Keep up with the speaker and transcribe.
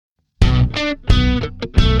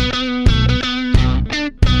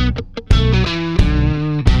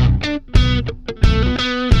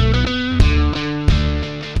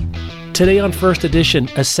Today on First Edition,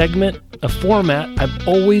 a segment, a format I've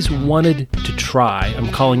always wanted to try.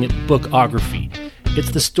 I'm calling it Bookography.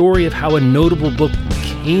 It's the story of how a notable book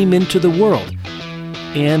came into the world.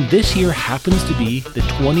 And this year happens to be the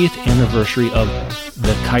 20th anniversary of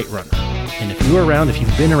The Kite Runner. And if you were around, if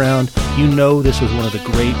you've been around, you know this was one of the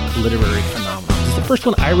great literary phenomena. This is the first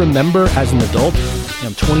one I remember as an adult.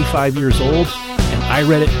 I'm 25 years old, and I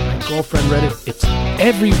read it. My girlfriend read it. It's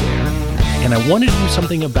everywhere. And I wanted to do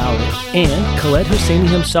something about it. And Khaled Hosseini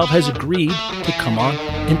himself has agreed to come on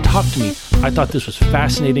and talk to me. I thought this was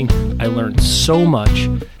fascinating. I learned so much.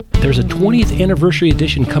 There's a 20th anniversary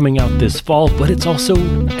edition coming out this fall, but it's also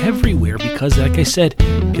everywhere because, like I said,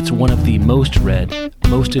 it's one of the most read,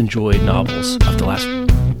 most enjoyed novels of the last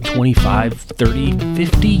 25, 30,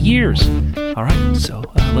 50 years. All right, so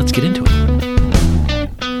let's get into it.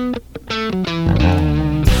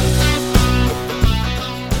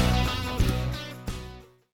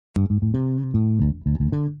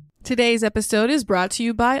 Today's episode is brought to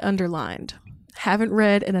you by Underlined. Haven't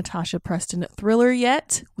read a Natasha Preston thriller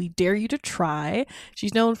yet? We dare you to try.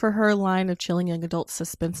 She's known for her line of chilling young adult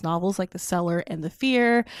suspense novels like The Cellar and The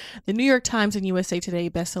Fear. The New York Times and USA Today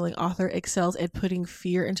bestselling author excels at putting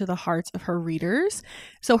fear into the hearts of her readers.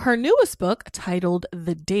 So her newest book, titled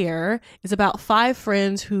The Dare, is about 5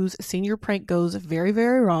 friends whose senior prank goes very,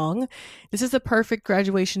 very wrong. This is a perfect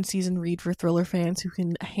graduation season read for thriller fans who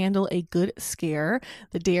can handle a good scare.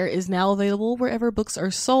 The Dare is now available wherever books are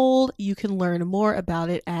sold. You can learn more about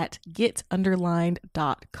it at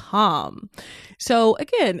getunderlined.com. So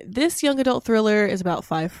again, this young adult thriller is about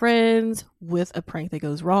 5 friends with a prank that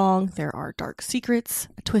goes wrong. There are dark secrets,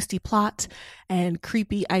 a twisty plot, and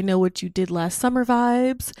creepy I know what you did last summer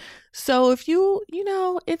vibes. So if you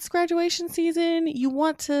know, it's graduation season, you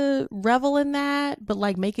want to revel in that, but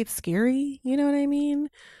like make it scary, you know what I mean?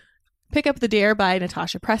 Pick up The Dare by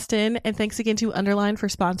Natasha Preston, and thanks again to Underline for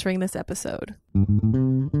sponsoring this episode.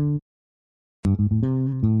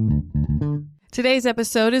 Today's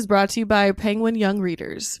episode is brought to you by Penguin Young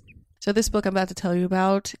Readers. So this book I'm about to tell you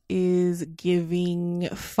about is giving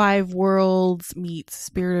 5 Worlds meets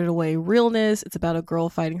Spirited Away realness. It's about a girl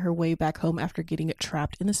fighting her way back home after getting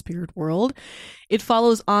trapped in the spirit world. It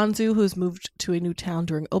follows Anzu, who's moved to a new town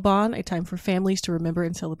during Oban, a time for families to remember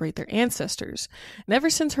and celebrate their ancestors. And ever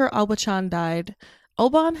since her Aoba-chan died,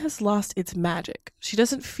 Oban has lost its magic. She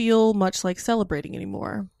doesn't feel much like celebrating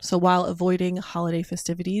anymore. So while avoiding holiday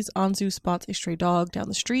festivities, Anzu spots a stray dog down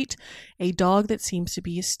the street, a dog that seems to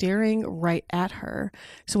be staring right at her.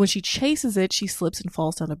 So when she chases it, she slips and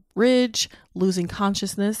falls down a bridge, losing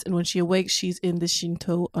consciousness, and when she awakes, she's in the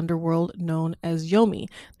Shinto underworld known as Yomi.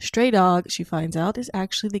 The stray dog, she finds out, is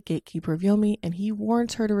actually the gatekeeper of Yomi, and he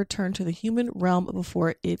warns her to return to the human realm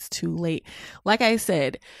before it's too late. Like I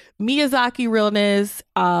said, Miyazaki realness.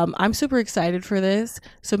 I'm super excited for this,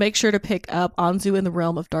 so make sure to pick up Anzu in the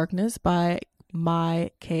Realm of Darkness by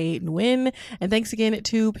Mai K. Nguyen. And thanks again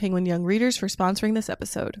to Penguin Young Readers for sponsoring this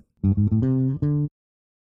episode.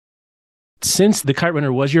 Since The Kite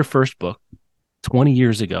Runner was your first book 20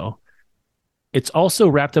 years ago, it's also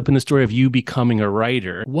wrapped up in the story of you becoming a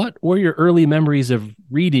writer. What were your early memories of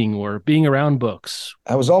reading or being around books?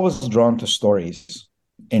 I was always drawn to stories.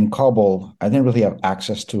 In Kabul, I didn't really have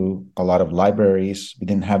access to a lot of libraries. We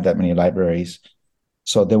didn't have that many libraries.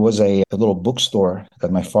 So there was a little bookstore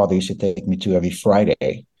that my father used to take me to every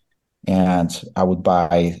Friday. And I would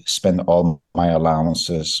spend all my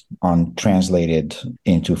allowances on translated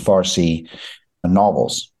into Farsi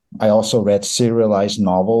novels. I also read serialized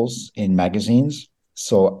novels in magazines.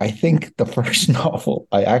 So I think the first novel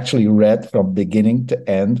I actually read from beginning to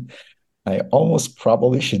end, I almost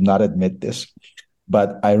probably should not admit this,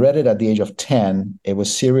 but I read it at the age of 10. It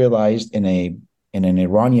was serialized in an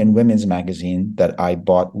Iranian women's magazine that I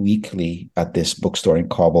bought weekly at this bookstore in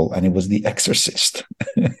Kabul, and it was The Exorcist.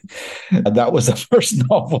 That was the first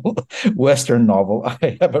Western novel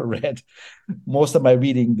I ever read. Most of my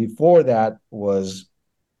reading before that was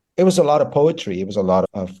a lot of poetry. It was a lot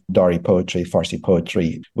of Dari poetry, Farsi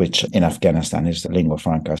poetry, which in Afghanistan is the lingua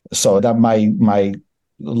franca. So that my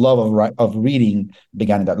love of reading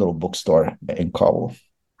began in that little bookstore in Kabul.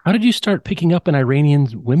 How did you start picking up an Iranian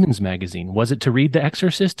women's magazine? Was it to read The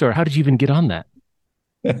Exorcist, or how did you even get on that?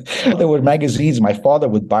 There were magazines. My father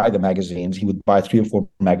would buy the magazines. He would buy 3 or 4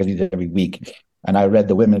 magazines every week. And I read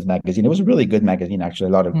the women's magazine. It was a really good magazine, actually,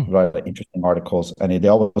 a lot of interesting articles. And they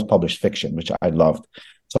always published fiction, which I loved.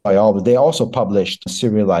 So they also published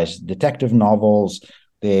serialized detective novels,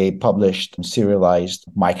 they published serialized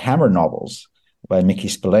Mike Hammer novels by Mickey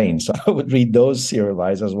Spillane. So I would read those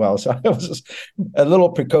serialized as well. So I was just a little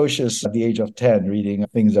precocious at the age of 10, reading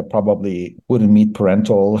things that probably wouldn't meet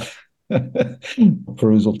parental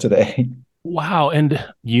perusal today. Wow. And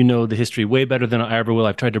you know the history way better than I ever will.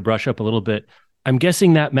 I've tried to brush up a little bit. I'm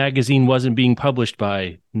guessing that magazine wasn't being published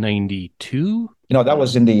by 92? That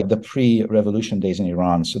was in the pre-revolution days in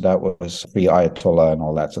Iran. So that was pre-Ayatollah and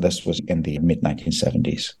all that. So this was in the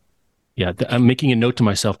mid-1970s. Yeah, I'm making a note to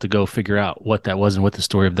myself to go figure out what that was and what the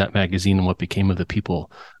story of that magazine and what became of the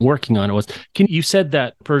people working on it was. You said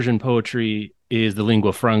that Persian poetry is the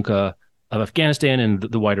lingua franca of Afghanistan and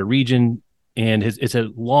the wider region, and it's a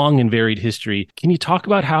long and varied history. Can you talk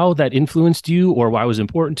about how that influenced you or why it was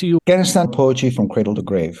important to you? Afghanistan poetry from cradle to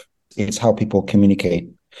grave. It's how people communicate.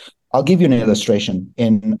 I'll give you an illustration.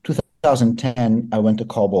 In 2010, I went to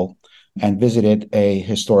Kabul and visited a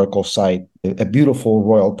historical site, a beautiful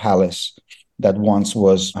royal palace that once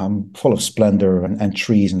was full of splendor and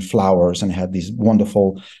trees and flowers and had these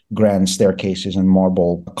wonderful grand staircases and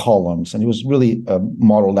marble columns. And it was really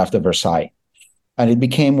modeled after Versailles. And it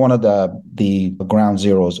became one of the ground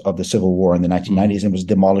zeros of the civil war in the 1990s and was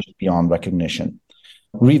demolished beyond recognition.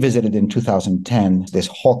 Revisited in 2010, this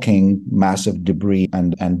hulking, massive debris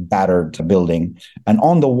and battered building. And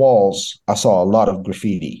on the walls, I saw a lot of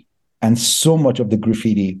graffiti. And so much of the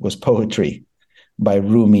graffiti was poetry by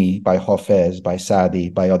Rumi, by Hafez, by Saadi,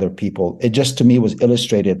 by other people. It just, to me, was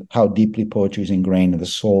illustrated how deeply poetry is ingrained in the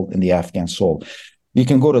soul, in the Afghan soul. You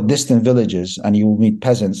can go to distant villages and you will meet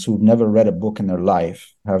peasants who've never read a book in their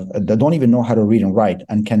life, they don't even know how to read and write,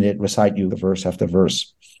 and can recite you the verse after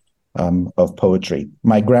verse of poetry.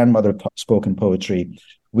 My grandmother spoke in poetry.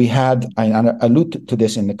 We had, I allude to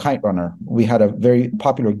this in the Kite Runner, we had a very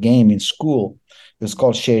popular game in school. It was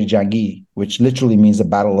called Sher Jangi, which literally means the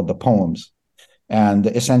battle of the poems. And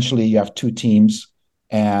essentially you have two teams,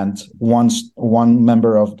 and one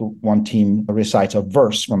member of the one team recites a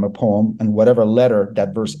verse from a poem, and whatever letter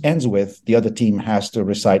that verse ends with, the other team has to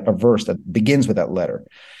recite a verse that begins with that letter.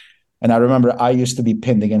 And I remember I used to be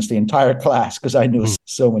pinned against the entire class because I knew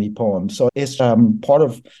so many poems. So it's part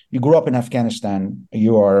of, you grew up in Afghanistan,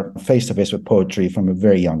 you are face to face with poetry from a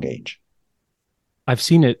very young age. I've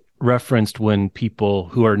seen it referenced when people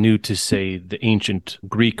who are new to, say, the ancient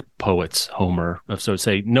Greek poets, Homer, so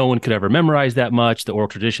say no one could ever memorize that much, the oral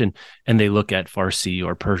tradition, and they look at Farsi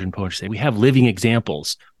or Persian poetry, say we have living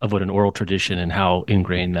examples of what an oral tradition and how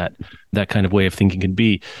ingrained that kind of way of thinking can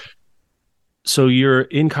be. So you're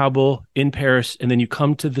in Kabul, in Paris, and then you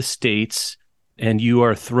come to the States and you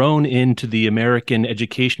are thrown into the American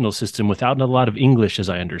educational system without a lot of English, as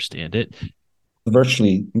I understand it.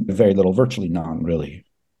 Virtually very little, virtually none, really.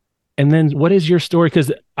 And then what is your story?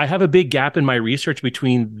 Because I have a big gap in my research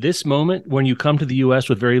between this moment when you come to the U.S.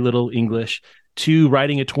 with very little English to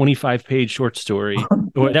writing a 25-page short story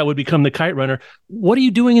that would become the Kite Runner. What are you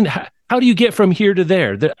doing and how do you get from here to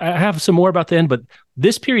there? I have some more about the end, but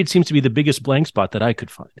this period seems to be the biggest blank spot that I could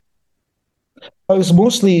find. I was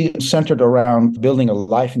mostly centered around building a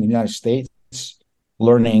life in the United States,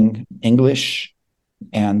 learning English,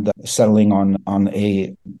 and settling on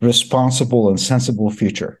a responsible and sensible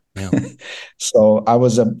future. Yeah. So I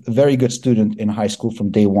was a very good student in high school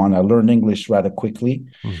from day one. I learned English rather quickly.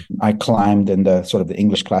 I climbed in the sort of the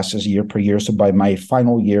English classes year per year. So by my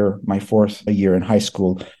final year, my fourth year in high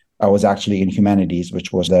school, I was actually in humanities,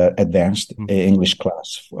 which was the advanced English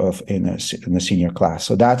class in the senior class.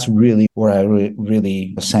 So that's really where I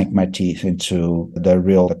really sank my teeth into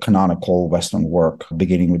the canonical Western work,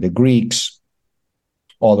 beginning with the Greeks,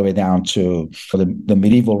 all the way down to the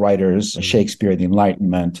medieval writers, Shakespeare, the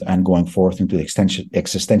Enlightenment, and going forth into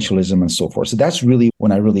existentialism and so forth. So that's really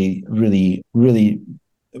when I really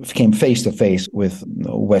came face to face with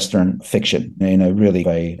Western fiction in a really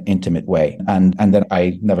very intimate way. And then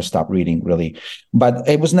I never stopped reading, really. But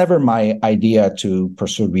it was never my idea to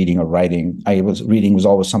pursue reading or writing. Reading was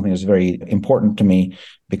always something that's very important to me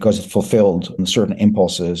because it fulfilled certain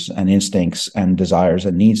impulses and instincts and desires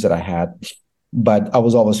and needs that I had. But I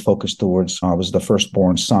was always focused towards, I was the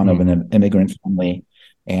firstborn son of an immigrant family.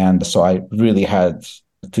 And so I really had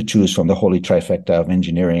to choose from the holy trifecta of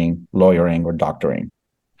engineering, lawyering, or doctoring.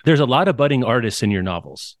 There's a lot of budding artists in your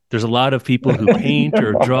novels. There's a lot of people who paint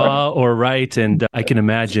or draw or write. And I can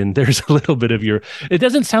imagine there's a little bit of it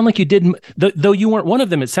doesn't sound like you did, though you weren't one of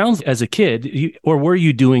them. It sounds as a kid, or were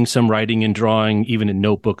you doing some writing and drawing even in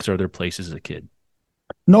notebooks or other places as a kid?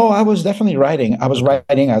 No, I was definitely writing. I was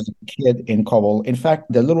writing as a kid in Kabul. In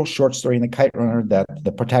fact, the little short story in the Kite Runner that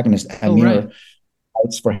the protagonist, Amir,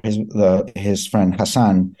 writes for his friend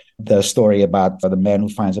Hassan the story about the man who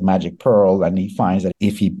finds a magic pearl, and he finds that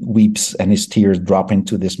if he weeps and his tears drop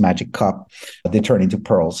into this magic cup, they turn into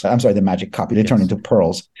pearls. I'm sorry, the magic cup, they turn into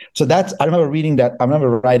pearls. So I remember reading that. I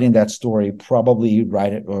remember writing that story probably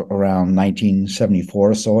right around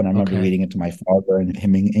 1974 or so, and I remember reading it to my father and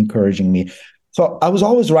him encouraging me. So I was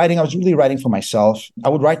always writing. I was really writing for myself. I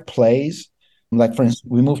would write plays. Like, for instance,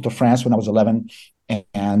 we moved to France when I was 11,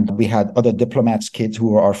 and we had other diplomats' kids who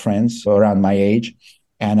were our friends around my age.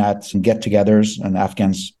 And at some get-togethers, and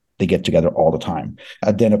Afghans, they get together all the time.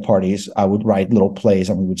 At dinner parties, I would write little plays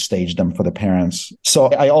and we would stage them for the parents. So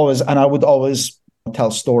I would always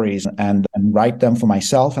tell stories and write them for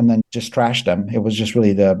myself and then just trash them. It was just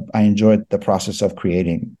really I enjoyed the process of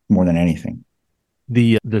creating more than anything.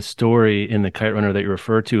 The story in the Kite Runner that you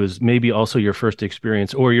refer to is maybe also your first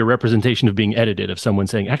experience or your representation of being edited, of someone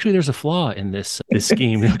saying, actually, there's a flaw in this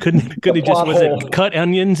scheme. Couldn't he just, was it cut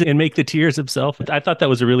onions and make the tears himself? I thought that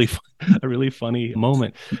was a really funny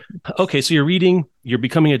moment. Okay, so you're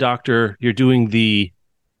becoming a doctor, you're doing the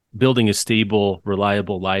building a stable,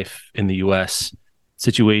 reliable life in the U.S.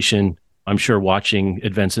 situation. I'm sure watching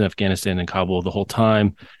events in Afghanistan and Kabul the whole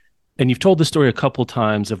time. And you've told the story a couple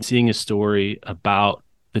times of seeing a story about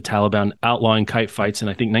the Taliban outlawing kite fights in,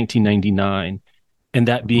 I think, 1999, and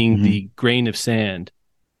that being the grain of sand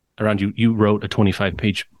around you. You wrote a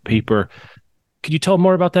 25-page paper. Could you tell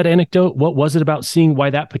more about that anecdote? What was it about seeing why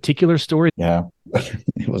that particular story? Yeah,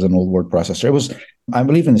 it was an old word processor. It was, I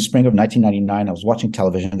believe, in the spring of 1999, I was watching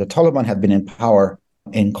television. The Taliban had been in power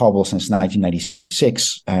in Kabul since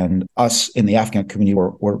 1996, and us in the Afghan community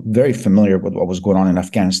were very familiar with what was going on in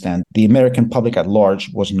Afghanistan. The American public at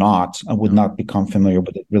large was not, and would not become familiar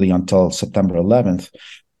with it really until September 11th.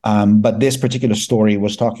 But this particular story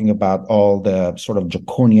was talking about all the sort of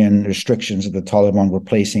draconian restrictions that the Taliban were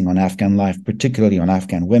placing on Afghan life, particularly on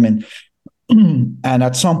Afghan women. And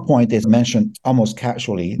at some point, they mentioned almost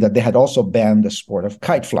casually that they had also banned the sport of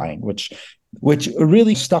kite flying, which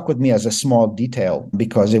really stuck with me as a small detail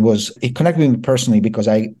because it connected with me personally because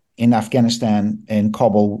in Afghanistan, in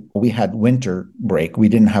Kabul, we had winter break. We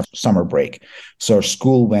didn't have summer break. So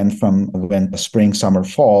school went spring, summer,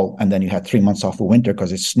 fall, and then you had 3 months off of winter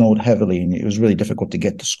because it snowed heavily and it was really difficult to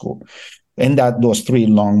get to school. In those 3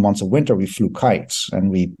 long months of winter, we flew kites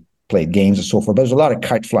and we played games and so forth. But there's a lot of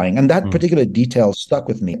kite flying. And that particular detail stuck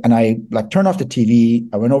with me. And I turned off the TV.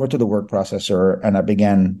 I went over to the word processor and I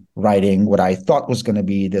began writing what I thought was going to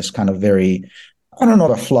be this kind of very, I don't know,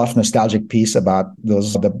 a fluff, nostalgic piece about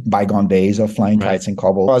the bygone days of flying kites in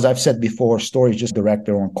Kabul. As I've said before, stories just direct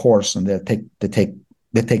their own course and they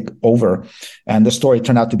take over. And the story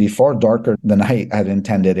turned out to be far darker than I had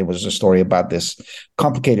intended. It was a story about this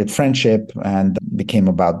complicated friendship and became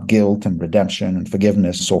about guilt and redemption and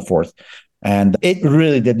forgiveness and so forth. And it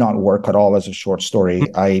really did not work at all as a short story.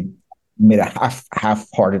 I made a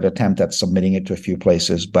half-hearted attempt at submitting it to a few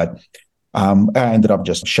places, but I ended up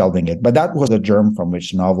just shelving it. But that was the germ from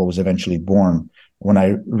which the novel was eventually born when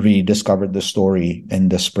I rediscovered the story in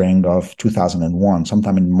the spring of 2001,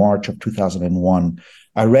 sometime in March of 2001.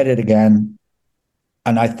 I read it again,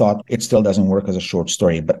 and I thought it still doesn't work as a short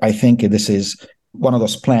story. But I think this is one of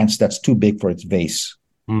those plants that's too big for its vase,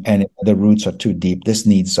 and the roots are too deep. This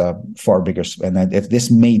needs a far bigger, and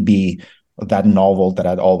this may be that novel that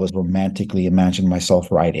I'd always romantically imagined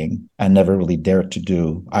myself writing and never really dared to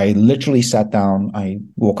do. I literally sat down. I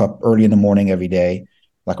woke up early in the morning every day,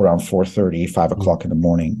 like around 4:30, 5 o'clock in the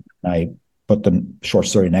morning. I put the short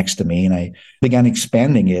story next to me and I began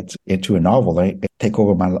expanding it into a novel. It took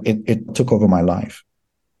over my life.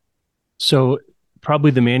 So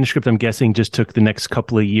probably the manuscript, I'm guessing, just took the next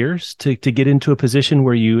couple of years to get into a position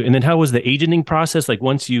where and then how was the agenting process? Like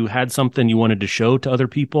once you had something you wanted to show to other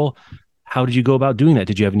people, how did you go about doing that?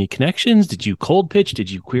 Did you have any connections? Did you cold pitch?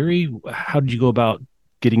 Did you query? How did you go about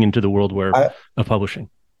getting into the world of publishing?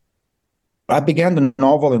 I began the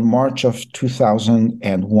novel in March of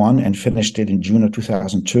 2001 and finished it in June of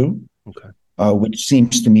 2002, which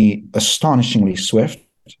seems to me astonishingly swift,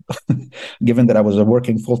 given that I was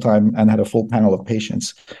working full-time and had a full panel of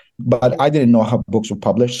patients. But I didn't know how books were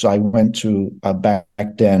published, so I went to back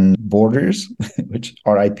then Borders, which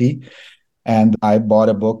RIP, and I bought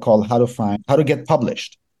a book called How to Get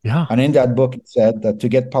Published. Yeah. And in that book, it said that to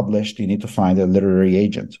get published, you need to find a literary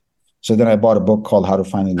agent. So then I bought a book called How to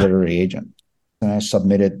Find a Literary Agent. And I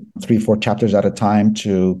submitted 3-4 chapters at a time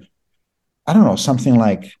to, I don't know, something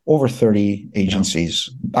like over 30 agencies.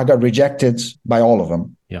 Yeah. I got rejected by all of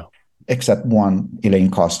them. Yeah. Except one, Elaine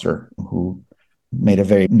Coster, who made a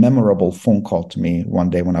very memorable phone call to me one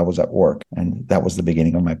day when I was at work. And that was the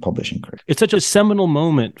beginning of my publishing career. It's such a seminal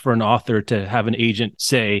moment for an author to have an agent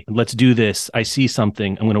say, let's do this. I see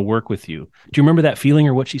something. I'm going to work with you. Do you remember that feeling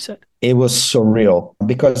or what she said? It was surreal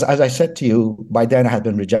because, as I said to you, by then I had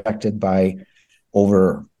been rejected by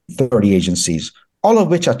over 30 agencies, all of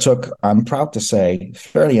which I took, I'm proud to say,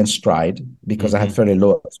 fairly in stride because I had fairly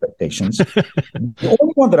low expectations. The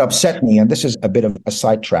only one that upset me, and this is a bit of a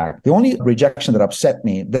sidetrack, the only rejection that upset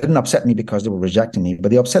me didn't upset me because they were rejecting me,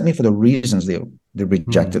 but they upset me for the reasons they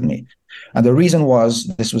rejected me. And the reason was,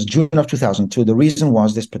 this was June of 2002, the reason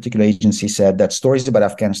was this particular agency said that stories about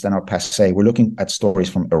Afghanistan are passé. We're looking at stories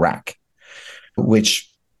from Iraq, which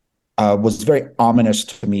was very ominous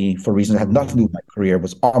to me for reasons that had nothing to do with my career. It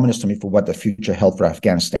was ominous to me for what the future held for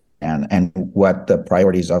Afghanistan and what the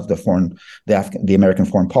priorities of the American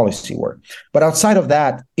foreign policy were. But outside of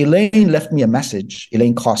that, Elaine left me a message,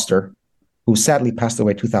 Elaine Coster, who sadly passed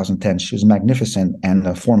away in 2010. She was magnificent and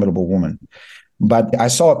a formidable woman. But I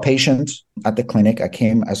saw a patient at the clinic.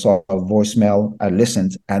 I saw a voicemail, I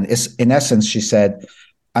listened, and in essence, she said,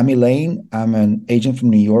 I'm Elaine, I'm an agent from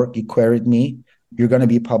New York. You queried me. You're going to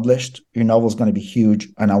be published. Your novel is going to be huge,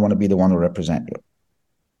 and I want to be the one to represent you.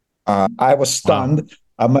 I was stunned.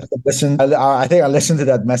 Wow. I must have listened. I think I listened to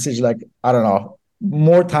that message I don't know,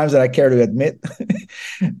 more times than I care to admit.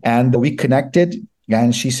 And we connected,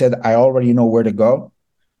 and she said, I already know where to go.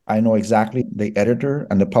 I know exactly the editor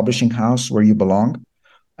and the publishing house where you belong.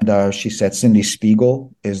 And she said, Cindy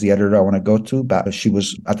Spiegel is the editor I want to go to. But she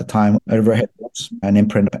was, at the time, editor head books, an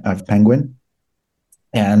imprint of Penguin.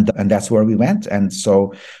 And that's where we went. And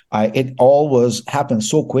so it all happened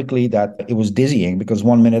so quickly that it was dizzying, because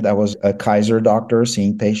one minute I was a Kaiser doctor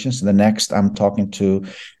seeing patients, and the next I'm talking to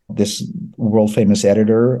this world famous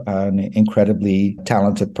editor, an incredibly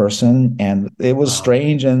talented person. And it was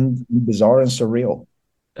strange and bizarre and surreal.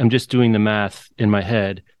 I'm just doing the math in my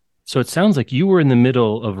head. So it sounds like you were in the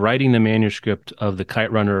middle of writing the manuscript of the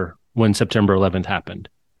Kite Runner when September 11th happened,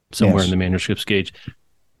 somewhere in the manuscript stage.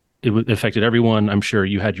 It affected everyone. I'm sure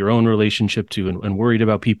you had your own relationship to and worried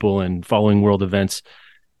about people and following world events.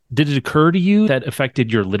 Did it occur to you that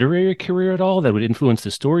affected your literary career at all, that would influence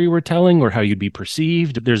the story you were telling or how you'd be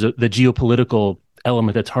perceived? There's the geopolitical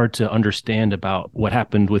element that's hard to understand about what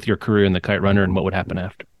happened with your career in the Kite Runner and what would happen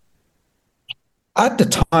after. At the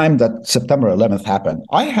time that September 11th happened,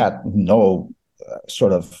 I had no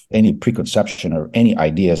sort of any preconception or any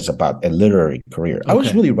ideas about a literary career. Okay. I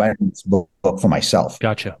was really writing this book for myself.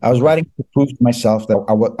 Gotcha. I was writing to prove to myself that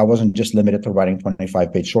I wasn't just limited to writing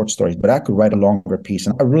 25-page short stories, but I could write a longer piece.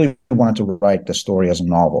 And I really wanted to write the story as a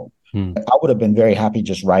novel. I would have been very happy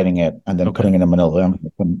just writing it and then putting it in a manila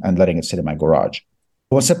envelope and letting it sit in my garage.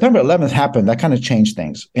 When September 11th happened, that kind of changed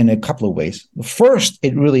things in a couple of ways. First,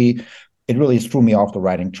 it really threw me off the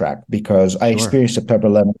writing track, because I experienced September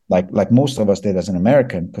 11th like most of us did as an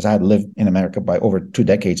American, because I had lived in America by over 2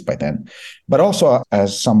 decades by then, but also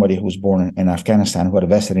as somebody who was born in Afghanistan, who had a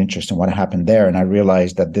vested interest in what happened there. And I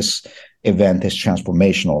realized that this event is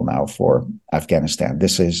transformational now for Afghanistan.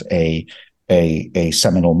 This is a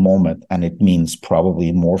seminal moment, and it means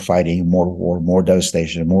probably more fighting, more war, more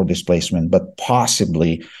devastation, more displacement, but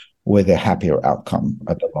possibly with a happier outcome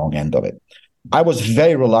at the long end of it. I was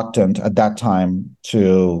very reluctant at that time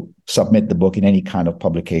to submit the book in any kind of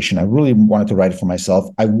publication. I really wanted to write it for myself.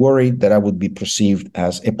 I worried that I would be perceived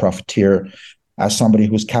as a profiteer, as somebody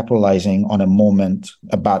who's capitalizing on a moment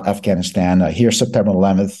about Afghanistan. Here's September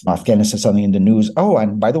 11th, Afghanistan suddenly in the news. Oh,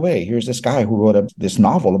 and by the way, here's this guy who wrote this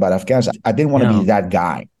novel about Afghanistan. I didn't want to be that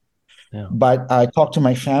guy. Yeah. But I talked to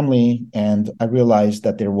my family, and I realized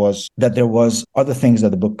that there was other things that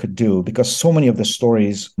the book could do, because so many of the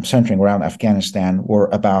stories centering around Afghanistan were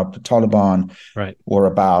about the Taliban, or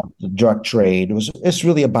about the drug trade. It's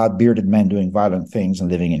really about bearded men doing violent things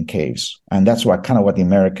and living in caves, and that's what the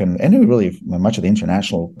American and really much of the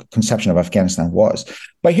international conception of Afghanistan was.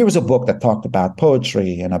 But here was a book that talked about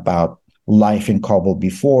poetry and about life in Kabul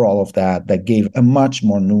before all of that gave a much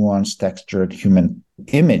more nuanced, textured human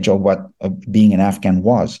image of what being an Afghan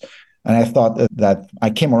was. And I thought that I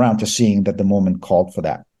came around to seeing that the moment called for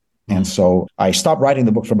that. And so I stopped writing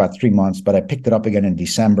the book for about 3 months, but I picked it up again in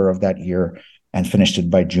December of that year and finished it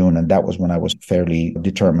by June. And that was when I was fairly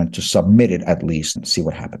determined to submit it, at least, and see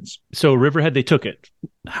what happens. So Riverhead, they took it.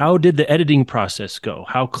 How did the editing process go?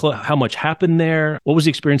 How much happened there? What was the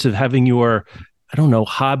experience of having your,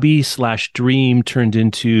 hobby/dream turned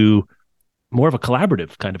into more of a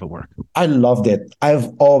collaborative kind of a work? I loved it. I've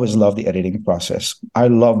always loved the editing process. I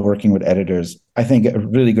love working with editors. I think a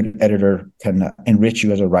really good editor can enrich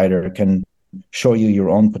you as a writer, can show you your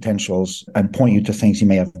own potentials and point you to things you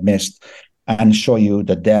may have missed. and show you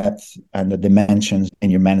the depth and the dimensions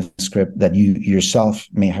in your manuscript that you yourself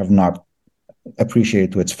may have not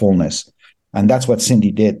appreciated to its fullness. And that's what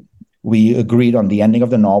Cindy did. We agreed on the ending of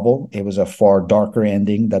the novel. It was a far darker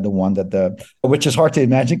ending than the one which is hard to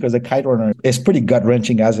imagine because the Kite Runner is pretty gut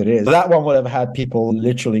wrenching as it is. That one would have had people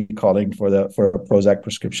literally calling for a Prozac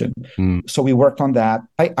prescription. So we worked on that.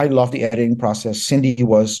 I love the editing process. Cindy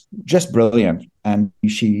was just brilliant, and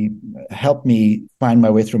she helped me find my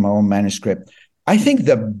way through my own manuscript. I think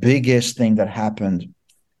the biggest thing that happened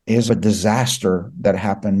is a disaster that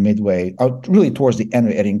happened midway, really towards the end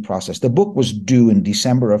of the editing process. The book was due in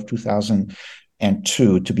December of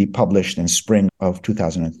 2002 to be published in spring of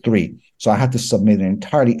 2003. So I had to submit an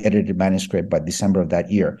entirely edited manuscript by December of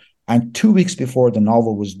that year. And 2 weeks before the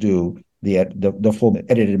novel was due, the full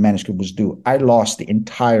edited manuscript was due, I lost the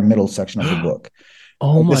entire middle section of the book.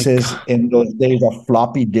 Oh my This is God. in those days of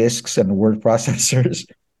floppy disks and word processors.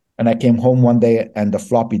 And I came home one day and the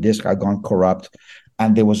floppy disk had gone corrupt.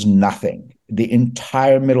 And there was nothing. The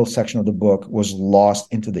entire middle section of the book was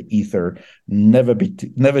lost into the ether, never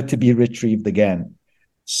to be retrieved again.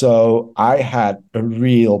 So I had a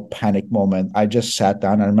real panic moment. I just sat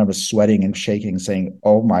down. I remember sweating and shaking, saying,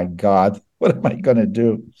 "Oh my God, what am I going to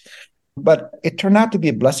do?" But it turned out to be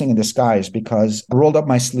a blessing in disguise because I rolled up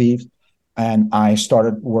my sleeves and I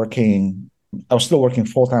started working. I was still working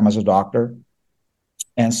full-time as a doctor.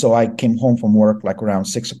 And so I came home from work like around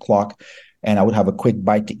 6 o'clock, and I would have a quick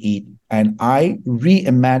bite to eat. And I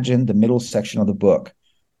reimagined the middle section of the book.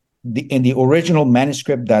 In the original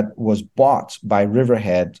manuscript that was bought by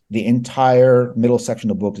Riverhead, the entire middle section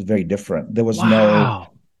of the book is very different. There was no Wow.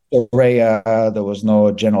 Soraya, there was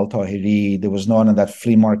no General Tahiri, there was none of that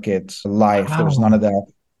flea market life, there was none Wow. of that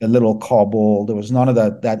the little Kabul, there was none of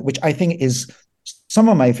that which I think is some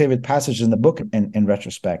of my favorite passages in the book in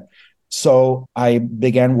retrospect. So I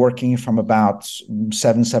began working from about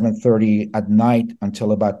 7:30 at night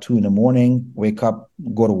until about 2 a.m, wake up,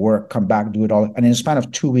 go to work, come back, do it all. And in a span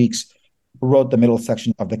of 2 weeks, wrote the middle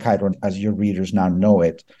section of the Kite Run as your readers now know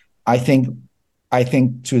it. I think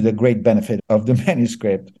to the great benefit of the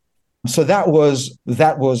manuscript. So that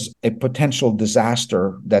was a potential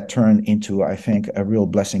disaster that turned into, I think, a real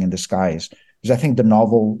blessing in disguise. Because I think the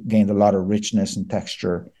novel gained a lot of richness and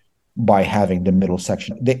texture by having the middle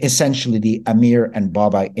section, essentially the Amir and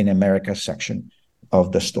Baba in America section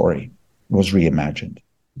of the story was reimagined.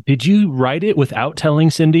 Did you write it without telling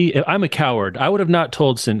Cindy? I'm a coward. I would have not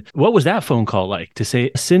told Cindy. What was that phone call like to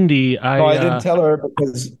say, Cindy, No, I didn't tell her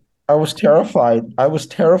because I was terrified. I was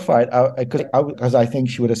terrified because I think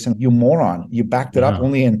she would have said, "You moron! You backed it up No.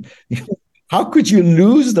 only in. How could you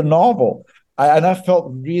lose the novel?" And I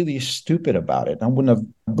felt really stupid about it. I wouldn't have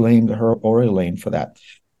blamed her or Elaine for that.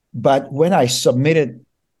 But when I submitted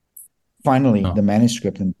finally the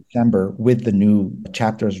manuscript in December with the new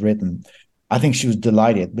chapters written, I think she was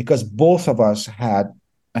delighted because both of us had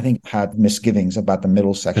misgivings about the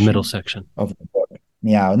middle section. The middle section of the book.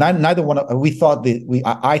 Yeah, neither one of we thought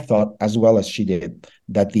I thought as well as she did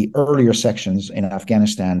that the earlier sections in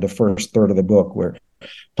Afghanistan, the first third of the book, were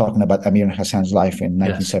talking about Amir Hassan's life in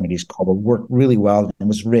 1970s Kabul, worked really well and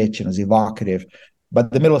was rich and was evocative.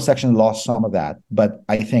 But the middle section lost some of that. But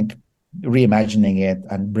I think reimagining it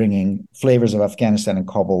and bringing flavors of Afghanistan and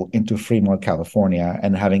Kabul into Fremont, California,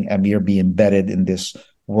 and having Amir be embedded in this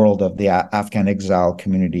world of the Afghan exile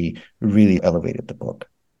community really elevated the book.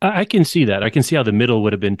 I can see that. I can see how the middle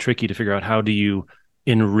would have been tricky to figure out how do you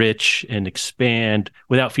enrich and expand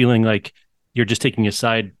without feeling like you're just taking a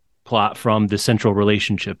side plot from the central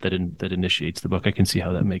relationship that initiates the book. I can see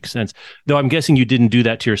how that makes sense. Though I'm guessing you didn't do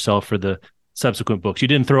that to yourself for the subsequent books. You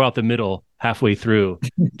didn't throw out the middle halfway through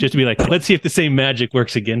just to be like, let's see if the same magic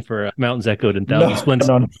works again for Mountains Echoed and Thousand Splints.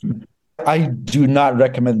 No. I do not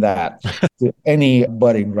recommend that to any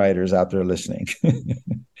budding writers out there listening.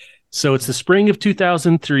 So it's the spring of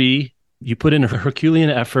 2003. You put in a Herculean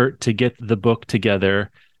effort to get the book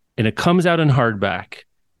together, and it comes out in hardback,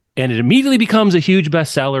 and it immediately becomes a huge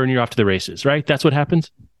bestseller, and you're off to the races, right? That's what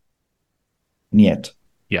happens? Yet.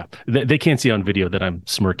 Yeah. They can't see on video that I'm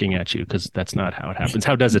smirking at you because that's not how it happens.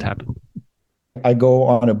 How does it happen? I go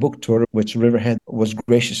on a book tour, which Riverhead was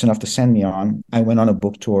gracious enough to send me on. I went on a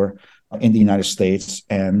book tour in the United States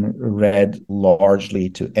and read largely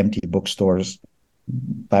to empty bookstores.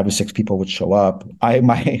 5 or 6 people would show up. I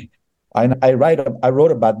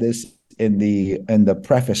wrote about this in the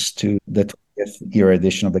preface to the 20th year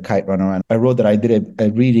edition of the Kite Runner. And I wrote that I did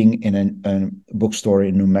a reading in a bookstore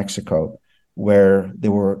in New Mexico where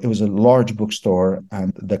it was a large bookstore,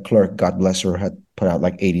 and the clerk, God bless her, had put out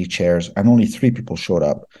like 80 chairs and only 3 people showed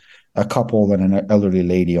up, a couple and an elderly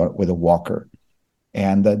lady with a walker.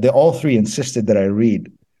 And they all three insisted that I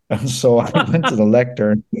read. And so I went to the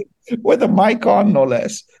lectern with a mic on, no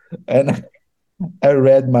less. And I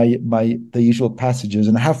read the usual passages.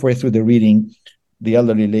 And halfway through the reading, the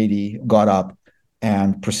elderly lady got up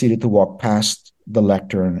and proceeded to walk past the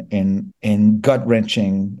lectern in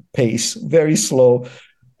gut-wrenching pace, very slow.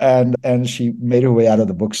 And she made her way out of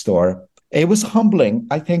the bookstore. It was humbling.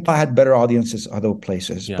 I think I had better audiences other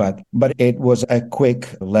places, Yeah. but it was a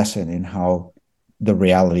quick lesson in how the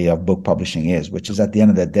reality of book publishing is, which is at the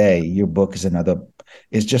end of the day, your book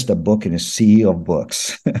is just a book in a sea of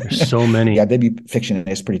books. There's so many. Yeah, debut fiction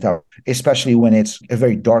is pretty tough, especially when it's a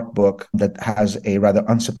very dark book that has a rather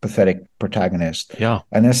unsympathetic protagonist. Yeah.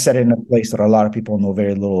 And it's set in a place that a lot of people know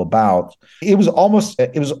very little about. And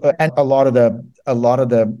a lot of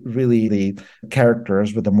the really the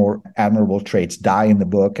characters with the more admirable traits die in the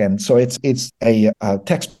book. And so it's a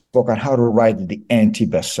textbook on how to write the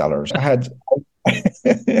anti-bestsellers.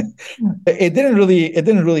 It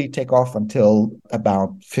didn't really take off until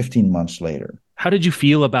about 15 months later. How did you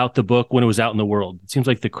feel about the book when it was out in the world? It seems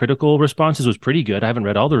like the critical responses was pretty good. I haven't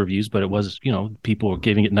read all the reviews, but it was, people were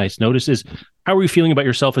giving it nice notices. How were you feeling about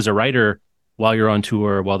yourself as a writer while you're on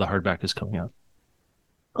tour, while the hardback is coming out?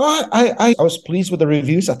 I was pleased with the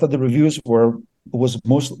reviews. I thought the reviews were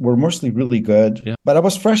mostly really good. Yeah. But I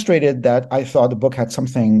was frustrated that I thought the book had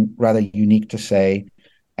something rather unique to say,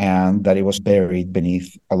 and that it was buried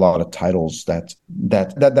beneath a lot of titles that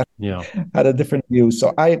Yeah. had a different view.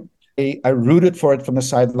 So I rooted for it from the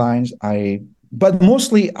sidelines. But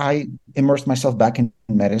mostly I immersed myself back in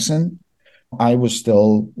medicine. I was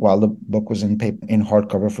still, while the book was in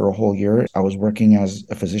hardcover for a whole year, I was working as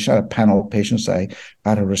a physician. I had a panel of patients I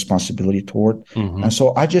had a responsibility toward. Mm-hmm. And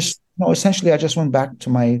so essentially I just went back to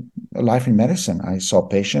my life in medicine. I saw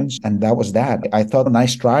patients, and that was that. I thought a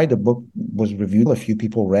nice try. The book was reviewed. A few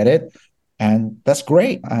people read it, and that's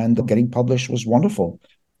great. And getting published was wonderful.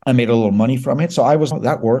 I made a little money from it. So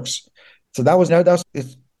that works. So to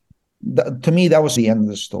me, that was the end of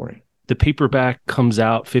the story. The paperback comes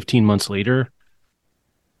out 15 months later,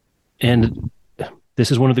 and this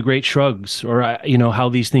is one of the great shrugs, or how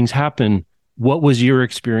these things happen. What was your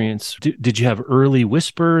experience? Did you have early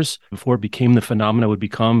whispers before it became the phenomena would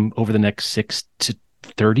become over the next 6 to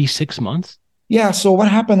 36 months? Yeah. So what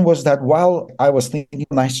happened was that while I was thinking,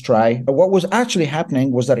 nice try, what was actually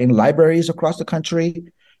happening was that in libraries across the country,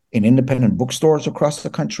 in independent bookstores across the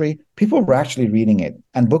country, people were actually reading it,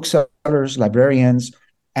 and booksellers, librarians,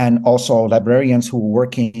 and also librarians who were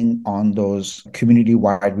working on those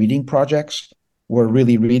community-wide reading projects were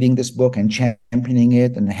really reading this book and championing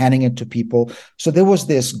it and handing it to people. So there was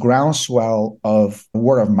this groundswell of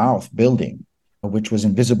word of mouth building, which was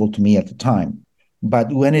invisible to me at the time.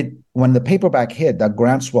 But when the paperback hit, that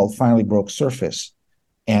groundswell finally broke surface.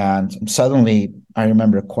 And suddenly, I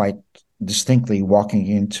remember quite distinctly walking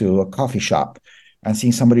into a coffee shop and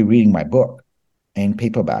seeing somebody reading my book in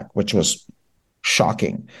paperback, which was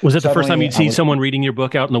shocking. Was that the first time you'd seen someone reading your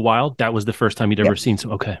book out in the wild? That was the first time you'd ever seen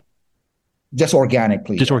some. Okay. Just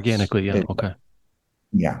organically. Yeah. Okay.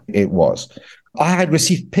 Yeah, it was. I had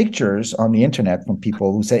received pictures on the internet from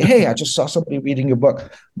people who say, "Hey, I just saw somebody reading your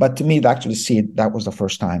book." But to me, to actually see it, that was the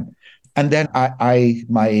first time. And then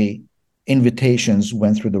my invitations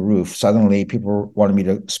went through the roof. Suddenly, people wanted me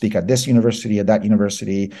to speak at this university, at that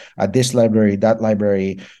university, at this library, that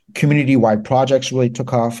library. Community-wide projects really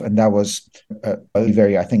took off, and that was a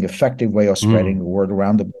very, I think, effective way of spreading the word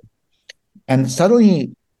around the book. And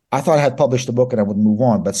suddenly, I thought I had published the book and I would move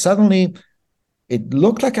on, but suddenly it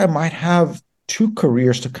looked like I might have two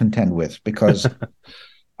careers to contend with, because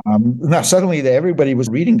now suddenly everybody was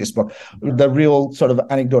reading this book. The real sort of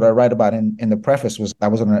anecdote I write about in the preface was I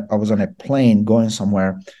was on a plane going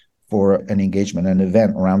somewhere for an engagement, an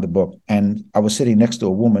event around the book, and I was sitting next to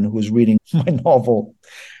a woman who was reading my novel,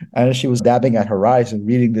 and she was dabbing at her eyes and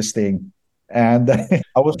reading this thing, and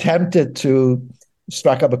I was tempted to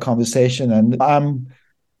strike up a conversation, and I'm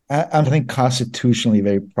I think constitutionally a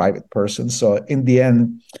very private person. So in the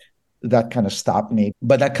end, that kind of stopped me.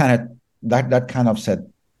 But that kind of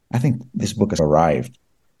said, I think this book has arrived.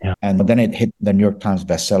 Yeah. And then it hit the New York Times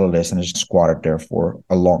bestseller list and it just squatted there for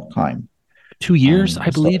a long time. 2 years, I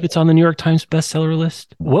believe it's on the New York Times bestseller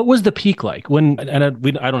list. What was the peak like? When, and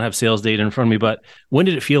I don't have sales data in front of me, but when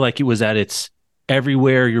did it feel like it was at its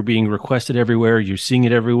everywhere? You're being requested everywhere. You're seeing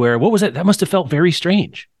it everywhere. What was it? That must have felt very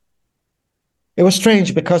strange. It was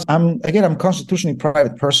strange because I'm a constitutionally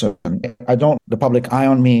private person. The public eye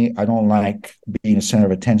on me. I don't like being the center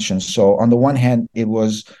of attention. So on the one hand, it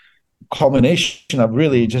was a culmination of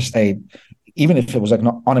really just even if it was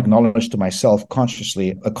unacknowledged to myself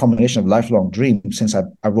consciously, a combination of lifelong dream since I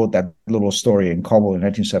wrote that little story in Kabul in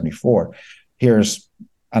 1974. Here's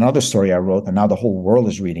another story I wrote, and now the whole world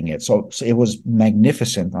is reading it. So it was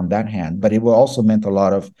magnificent on that hand, but it also meant a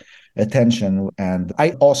lot of attention. And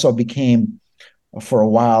I also became, for a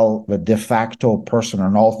while, the de facto person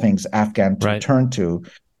on all things Afghan to turn to.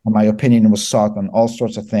 My opinion was sought on all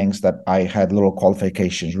sorts of things that I had little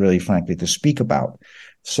qualifications, really, frankly, to speak about.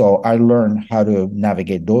 So I learned how to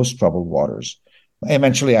navigate those troubled waters.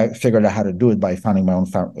 Eventually, I figured out how to do it by founding my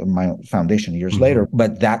own foundation years later.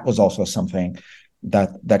 But that was also something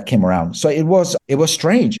that came around. So it was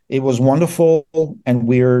strange. It was wonderful and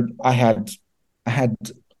weird.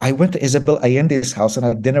 I went to Isabel Allende's house and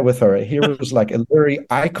had dinner with her. Here was like a literary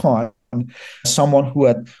icon, someone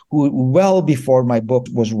who well before my book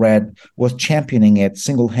was read, was championing it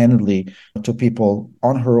single-handedly to people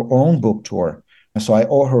on her own book tour. So I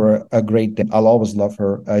owe her a great debt. I'll always love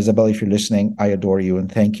her. Isabel, if you're listening, I adore you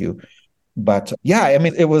and thank you. But yeah, I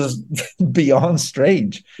mean, it was beyond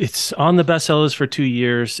strange. It's on the bestsellers for 2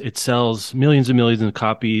 years. It sells millions and millions of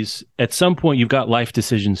copies. At some point, you've got life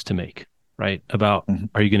decisions to make, right? About,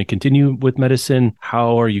 are you going to continue with medicine?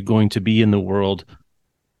 How are you going to be in the world?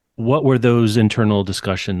 What were those internal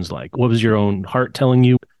discussions like? What was your own heart telling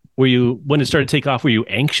you? Were you, when it started to take off, were you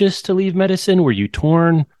anxious to leave medicine? Were you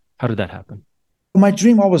torn? How did that happen? My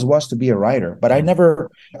dream always was to be a writer, but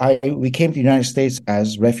we came to the United States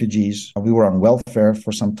as refugees. We were on welfare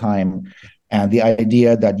for some time. And the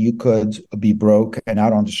idea that you could be broke and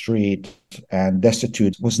out on the street and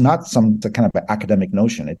destitute was not some kind of academic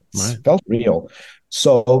notion. It felt real.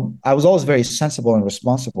 So I was always very sensible and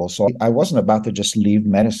responsible. So I wasn't about to just leave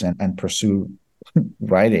medicine and pursue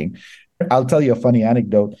writing. I'll tell you a funny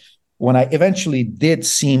anecdote. When I eventually did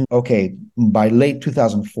seem, okay, by late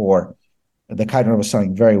 2004, the KITE was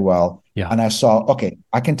selling very well. Yeah. And I saw, okay,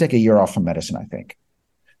 I can take a year off from medicine, I think.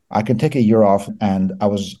 I can take a year off, and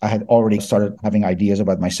I had already started having ideas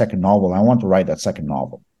about my second novel. I want to write that second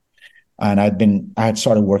novel. And I had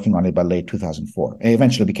started working on it by late 2004. It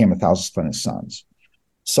eventually became 1,000 Splendid Suns.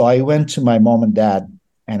 So I went to my mom and dad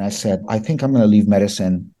and I said, I think I'm going to leave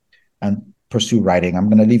medicine and pursue writing. I'm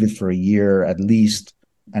going to leave it for a year at least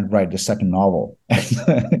and write the second novel.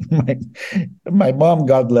 My mom,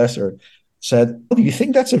 God bless her, said, do you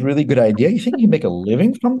think that's a really good idea? You think you make a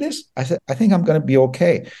living from this? I said, I think I'm going to be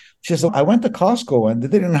okay. She says, I went to Costco and they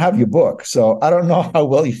didn't have your book. So I don't know how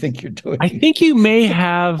well you think you're doing. I think you may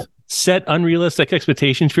have set unrealistic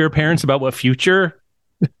expectations for your parents about what future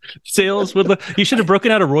sales would look. You should have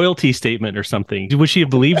broken out a royalty statement or something. Would she have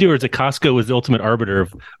believed you, or is it Costco was the ultimate arbiter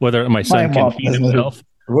of whether my son can feed himself?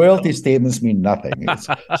 Royalty statements mean nothing.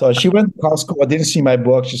 So she went to Costco, didn't see my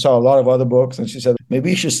book. She saw a lot of other books and she said,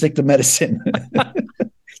 maybe you should stick to medicine.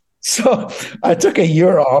 So I took a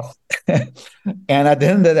year off. And at the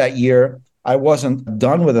end of that year, I wasn't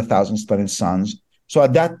done with 1,000 Splendid Suns. So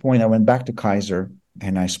at that point, I went back to Kaiser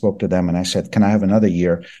and I spoke to them and I said, can I have another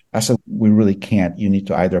year? I said, we really can't. You need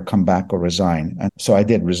to either come back or resign. And so I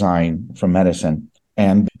did resign from medicine.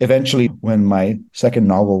 And eventually, when my second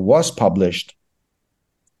novel was published,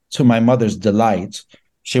 to my mother's delight,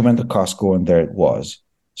 she went to Costco and there it was.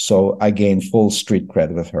 So I gained full street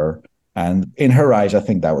cred with her. And in her eyes, I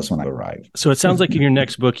think that was when I arrived. So it sounds like in your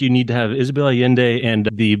next book, you need to have Isabel Allende and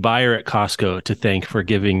the buyer at Costco to thank for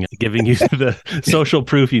giving you the social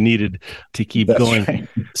proof you needed to keep going. Right.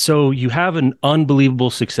 So you have an unbelievable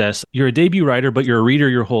success. You're a debut writer, but you're a reader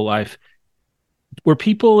your whole life. Were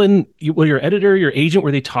people your editor, your agent,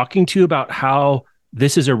 were they talking to you about how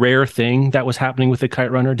this is a rare thing that was happening with the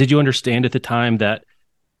Kite Runner? Did you understand at the time that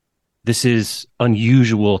this is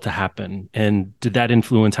unusual to happen? And did that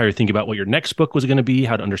influence how you think about what your next book was going to be,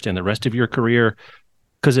 how to understand the rest of your career?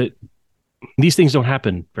 Because these things don't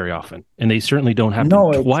happen very often, and they certainly don't happen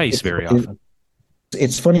twice very often.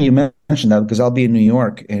 It's funny you mentioned that because I'll be in New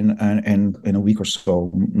York in a week or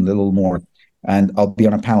so, a little more, and I'll be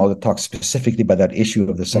on a panel that talks specifically about that issue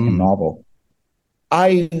of the second novel.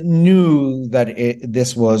 I knew that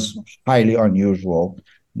this was highly unusual.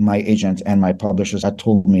 My agent and my publishers had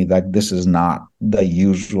told me that this is not the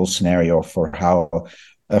usual scenario for how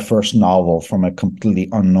a first novel from a completely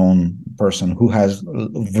unknown person who has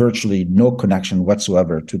virtually no connection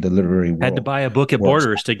whatsoever to the literary world. Had to buy a book at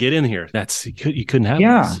Borders to get in here. You couldn't have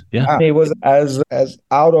this. Yeah. It was as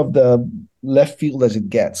out of the left field as it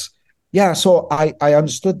gets. Yeah, so I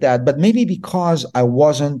understood that, but maybe because I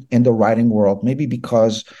wasn't in the writing world, maybe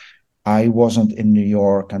because I wasn't in New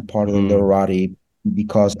York and part of the literati,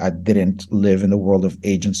 because I didn't live in the world of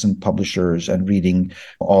agents and publishers and reading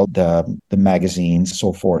all the magazines,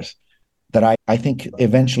 so forth. that I think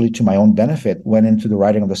eventually, to my own benefit, went into the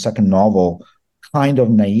writing of the second novel kind of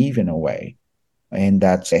naive in a way. And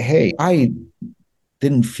that, hey, I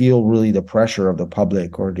didn't feel really the pressure of the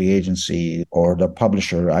public or the agency or the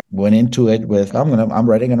publisher. I went into it with, I'm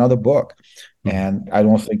writing another book. And I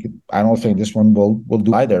don't think this one will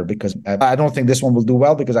do either, because I don't think this one will do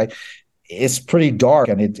well, because it's pretty dark,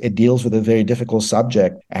 and it deals with a very difficult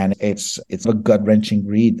subject, and it's a gut-wrenching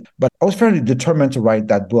read. But I was fairly determined to write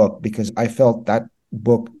that book because I felt that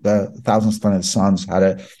book, The Thousand Splendid Suns, had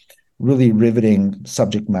a really riveting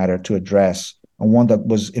subject matter to address, and one that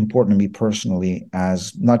was important to me personally,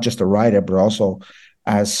 as not just a writer, but also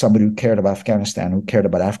as somebody who cared about Afghanistan, who cared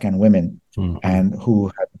about Afghan women, and who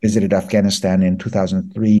had visited Afghanistan in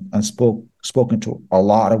 2003 and spoken to a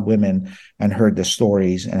lot of women and heard their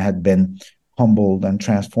stories and had been humbled and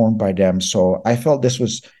transformed by them. So I felt this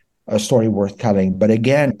was a story worth telling. But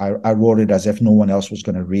again, I wrote it as if no one else was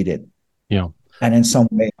going to read it. Yeah. And in some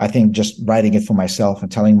way, I think just writing it for myself and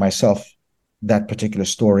telling myself that particular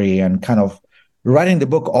story, and kind of writing the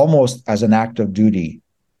book almost as an act of duty.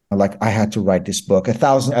 Like, I had to write this book.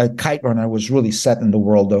 Kite Runner was really set in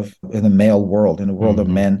the male world, in the world of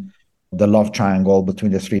men, the love triangle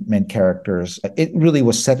between the three main characters. It really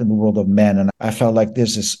was set in the world of men. And I felt like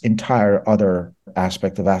there's this entire other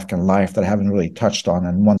aspect of Afghan life that I haven't really touched on,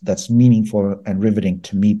 and one that's meaningful and riveting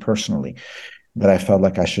to me personally, that I felt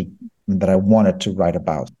like that I wanted to write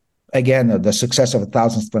about. Again, the success of A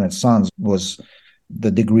Thousand Splendid Suns was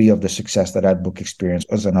the degree of the success that book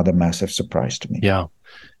experienced was another massive surprise to me. Yeah.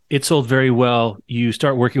 It sold very well. You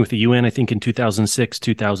start working with the UN, I think, in 2006,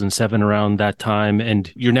 2007, around that time,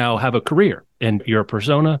 and you now have a career, and you're a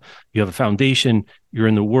persona, you have a foundation, you're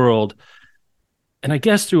in the world. And I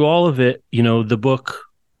guess through all of it, the book,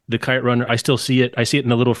 The Kite Runner, I still see it. I see it in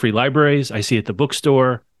the little free libraries. I see it at the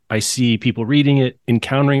bookstore. I see people reading it,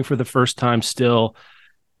 encountering it for the first time still.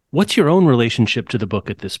 What's your own relationship to the book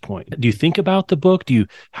at this point? Do you think about the book?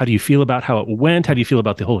 How do you feel about how it went? How do you feel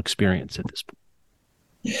about the whole experience at this point?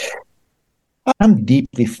 I'm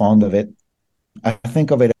deeply fond of it. I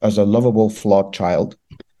think of it as a lovable, flawed child.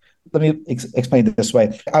 Let me explain it this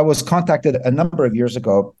way. I was contacted a number of years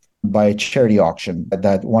ago by a charity auction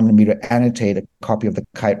that wanted me to annotate a copy of The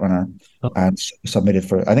Kite Runner and submit it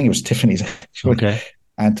for, I think it was Tiffany's, actually, okay,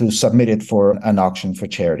 and to submit it for an auction for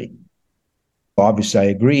charity. Obviously, I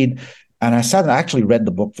agreed. And I sat and actually read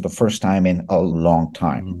the book for the first time in a long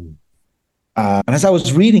time. And as I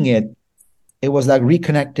was reading it, it was like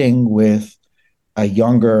reconnecting with a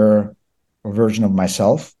younger version of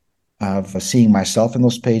myself, of seeing myself in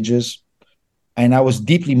those pages. And I was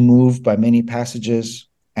deeply moved by many passages,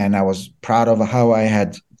 and I was proud of how I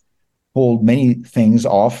had pulled many things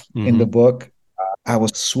off in the book. I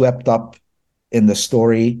was swept up in the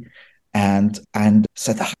story and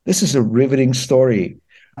said, this is a riveting story.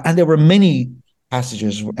 And there were many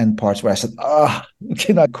passages and parts where I said,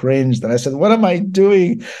 I cringed. And I said, what am I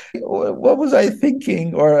doing? What was I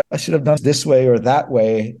thinking? Or I should have done this way or that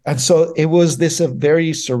way. And so it was a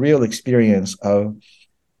very surreal experience of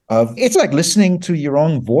it's like listening to your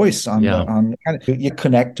own voice you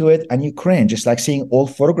connect to it and you cringe. It's like seeing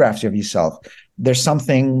old photographs of yourself. There's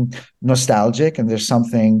something nostalgic, and there's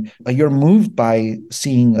something you're moved by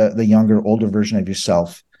seeing the younger, older version of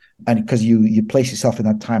yourself. And because you place yourself in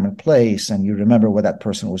that time and place, and you remember what that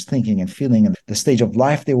person was thinking and feeling and the stage of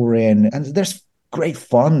life they were in. And there's great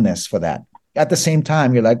fondness for that. At the same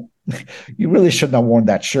time, you're like, you really shouldn't have worn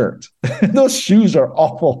that shirt. Those shoes are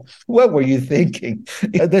awful. What were you thinking?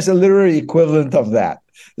 There's a literary equivalent of that.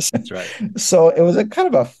 That's right. So it was a kind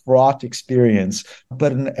of a fraught experience,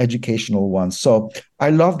 but an educational one. So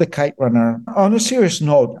I love The Kite Runner. On a serious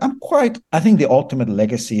note, I think the ultimate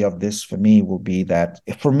legacy of this for me will be that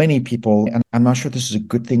for many people, and I'm not sure this is a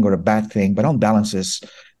good thing or a bad thing, but on balance,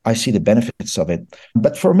 I see the benefits of it.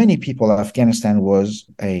 But for many people, Afghanistan was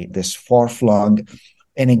this far-flung,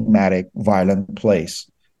 enigmatic, violent place.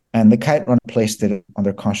 And The Kite Runner placed it on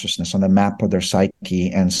their consciousness, on the map of their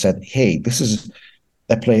psyche, and said, hey, this is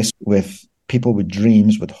a place with people with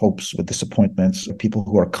dreams, with hopes, with disappointments, people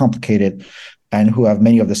who are complicated and who have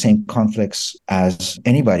many of the same conflicts as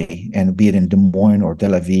anybody, and be it in Des Moines or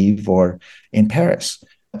Tel Aviv or in Paris.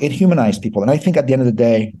 It humanized people. And I think at the end of the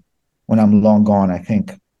day, when I'm long gone, I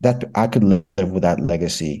think that I could live with that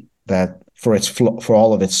legacy, that for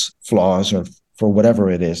all of its flaws or for whatever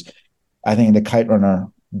it is, I think The Kite Runner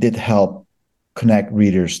did help connect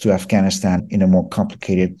readers to Afghanistan in a more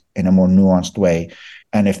complicated, in a more nuanced way.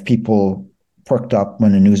 And if people perked up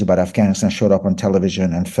when the news about Afghanistan showed up on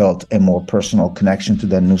television and felt a more personal connection to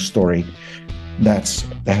that news story, that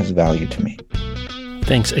has value to me.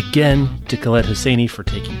 Thanks again to Khaled Hosseini for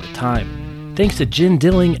taking the time. Thanks to Jen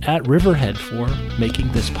Dilling at Riverhead for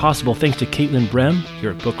making this possible. Thanks to Caitlin Brem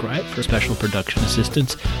here at Book Riot for special production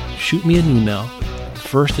assistance. Shoot me an email,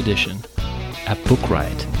 first edition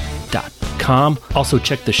 @bookriot.com. Also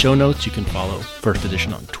check the show notes. You can follow First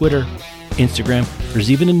Edition on Twitter, Instagram.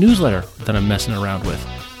 There's even a newsletter that I'm messing around with.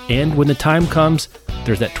 And when the time comes,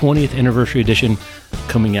 there's that 20th anniversary edition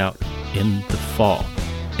coming out in the fall.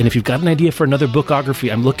 And if you've got an idea for another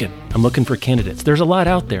bookography, I'm looking for candidates. There's a lot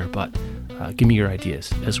out there, but give me your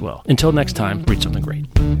ideas as well. Until next time, read something great.